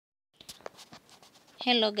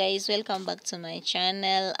Hello guys, welcome back to my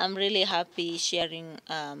channel. I'm really happy sharing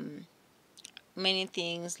many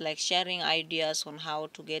things, like sharing ideas on how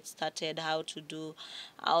to get started, how to do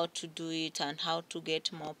it, and how to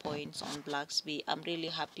get more points on blaqsbi. I'm really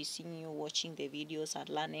happy seeing you watching the videos and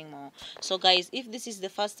learning more. So guys, if this is the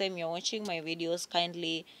first time you're watching my videos,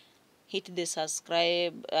 kindly hit the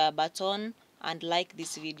subscribe button and like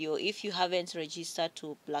this video. If you haven't registered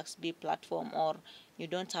to blaqsbi platform, or you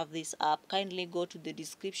don't have this app, kindly go to the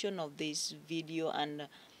description of this video and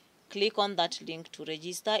click on that link to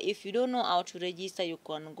register. If you don't know how to register, you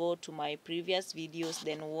can go to my previous videos,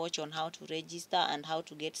 then watch on how to register and how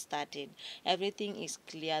to get started. Everything is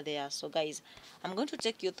clear there. So guys, I'm going to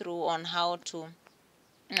take you through on how to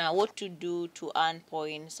what to do to earn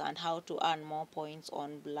points and how to earn more points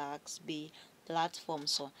on blaqsbi platform.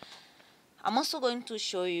 So I'm also going to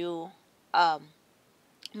show you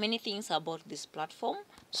many things about this platform.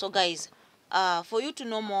 So guys, for you to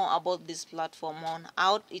know more about this platform, on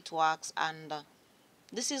how it works, and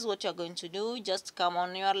this is what you're going to do. Just come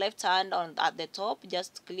on your left hand on at the top,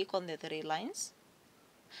 just click on the three lines.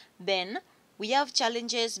 Then we have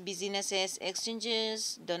challenges, businesses,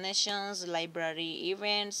 exchanges, donations, library,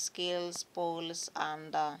 events, skills, polls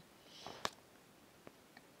and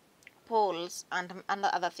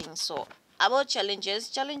other things. So about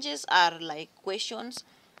challenges are like questions.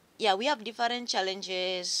 Yeah, we have different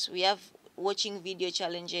challenges. We have watching video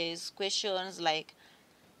challenges, questions, like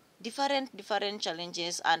different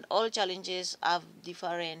challenges, and all challenges have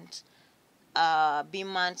different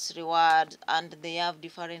months reward, and they have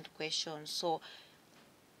different questions. So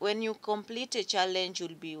when you complete a challenge, you'll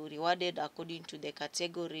be rewarded according to the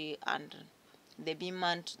category and the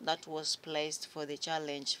payment that was placed for the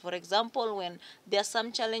challenge. For example, when there are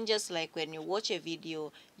some challenges, like when you watch a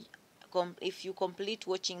video, if you complete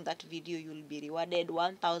watching that video, you'll be rewarded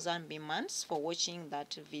 1000 months for watching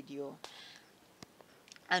that video.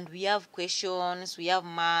 And we have questions, we have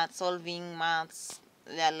math, solving maths.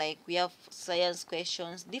 Yeah, like we have science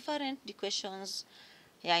questions, different the questions,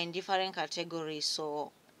 yeah, in different categories.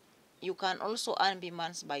 So you can also earn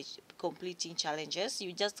months by completing challenges.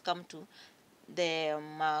 You just come to the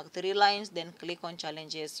three lines, then click on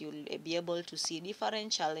challenges. You'll be able to see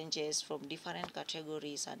different challenges from different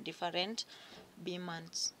categories and different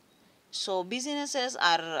months. So businesses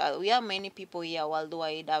are we have many people here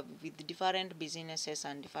worldwide with different businesses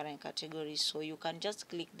and different categories. So you can just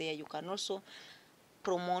click there. You can also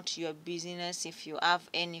promote your business. If you have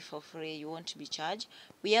any for free, you won't be charged.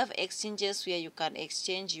 We have exchanges where you can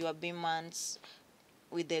exchange your payments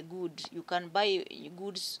with a good. You can buy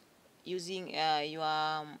goods using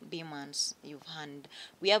your payments you've earned.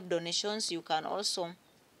 We have donations. You can also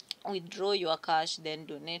withdraw your cash, then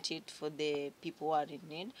donate it for the people who are in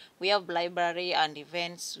need. We have library and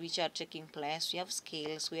events which are taking place. We have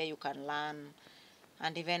skills where you can learn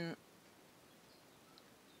and even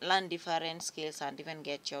learn different skills and even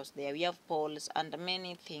get jobs there. We have polls and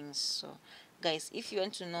many things. So guys, if you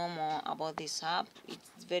want to know more about this app,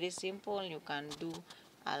 it's very simple. You can do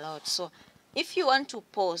a lot. So if you want to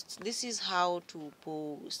post, this is how to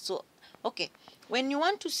post. So okay, when you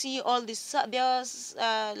want to see all this, there was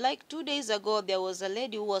like 2 days ago, there was a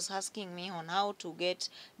lady who was asking me on how to get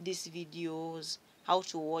these videos, how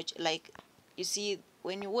to watch. Like, you see,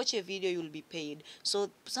 when you watch a video, you'll be paid.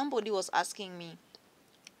 So somebody was asking me,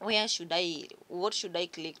 what should I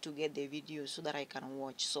click to get the video so that I can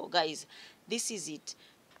watch. So guys, this is it.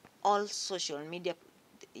 All social media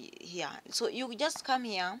here. So you just come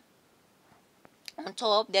here. On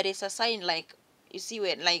top there is a sign, like, you see,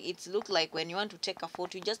 when like it look like when you want to take a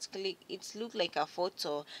photo, you just click, it look like a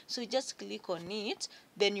photo, so you just click on it.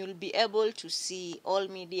 Then you'll be able to see all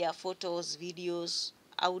media, photos, videos,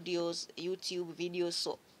 audios, YouTube videos.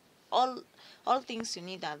 So all things you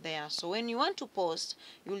need are there. So when you want to post,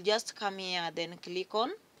 you'll just come here, then click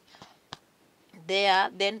on there.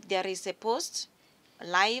 Then there is a post,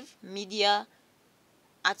 live, media,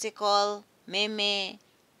 article, meme,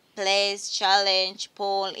 place, challenge,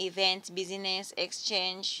 poll, event, business,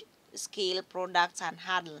 exchange, skill, products, and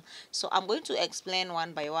hurdle. So I'm going to explain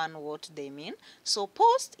one by one what they mean. So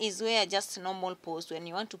post is where just normal post. When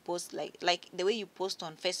you want to post, like the way you post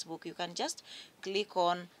on Facebook, you can just click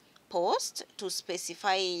on post to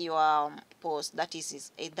specify your post. That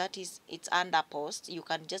is it's under post. You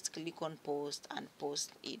can just click on post and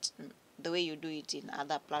post it the way you do it in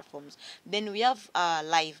other platforms. Then we have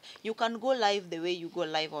live. You can go live the way you go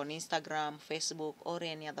live on Instagram, Facebook, or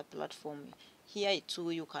any other platform. Here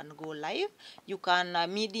too, you can go live. You can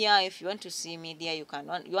media. If you want to see media, you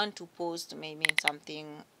want to post maybe something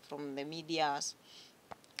from the medias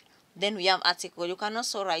Then we have article. You can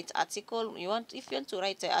also write article. If you want to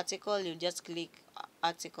write an article, you just click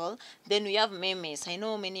article. Then we have memes. I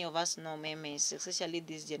know many of us know memes, especially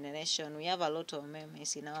this generation. We have a lot of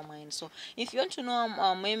memes in our mind. So if you want to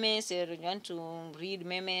know memes, or you want to read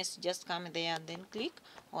memes, just come there and then click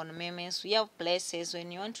on memes. We have places.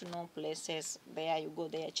 When you want to know places, there you go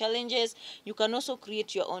there. Challenges. You can also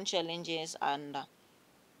create your own challenges and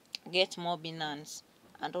get more Binance,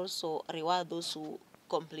 and also reward those who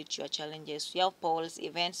complete your challenges. You have polls,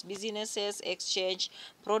 events, businesses, exchange,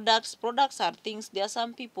 products. Products are things. There are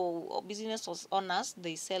some people or business owners,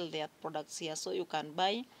 they sell their products here, so you can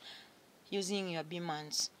buy using your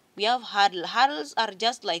Binance. We have huddle. Huddles are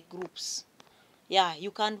just like groups. Yeah,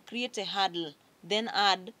 you can create a huddle, then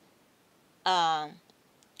add uh,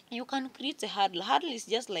 you can create a huddle. Huddle is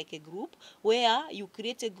just like a group where you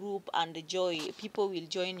create a group and people will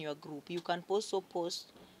join your group. You can also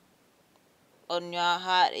post on your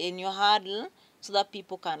in your huddle so that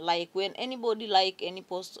people can like. When anybody like any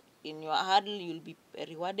post in your huddle, you'll be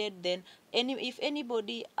rewarded. Then if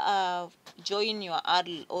anybody join your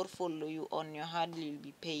huddle or follow you on your huddle, you'll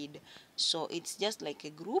be paid. So it's just like a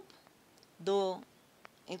group, though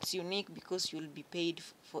it's unique because you'll be paid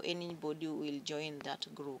for anybody who will join that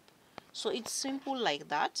group. So it's simple like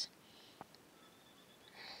that.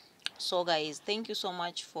 So guys, thank you so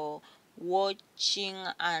much for watching,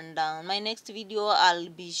 and my next video I'll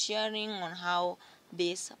be sharing on how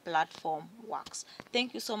this platform works.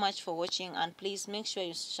 Thank you so much for watching, and please make sure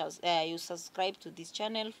you subscribe to this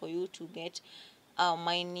channel for you to get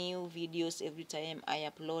my new videos every time I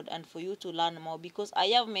upload, and for you to learn more, because I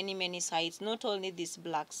have many sites, not only this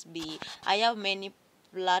blaqsbi. I have many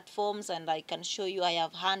platforms, and I can show you I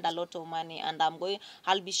have earned a lot of money, and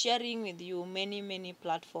I'll be sharing with you many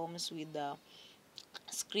platforms with the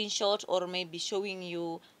screenshot, or maybe showing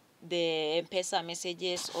you the M-Pesa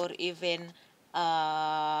messages, or even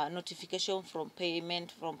notification from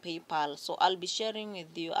payment from PayPal. So I'll be sharing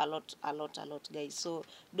with you a lot guys. So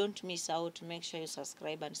don't miss out. Make sure you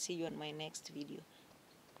subscribe, and see you on my next video.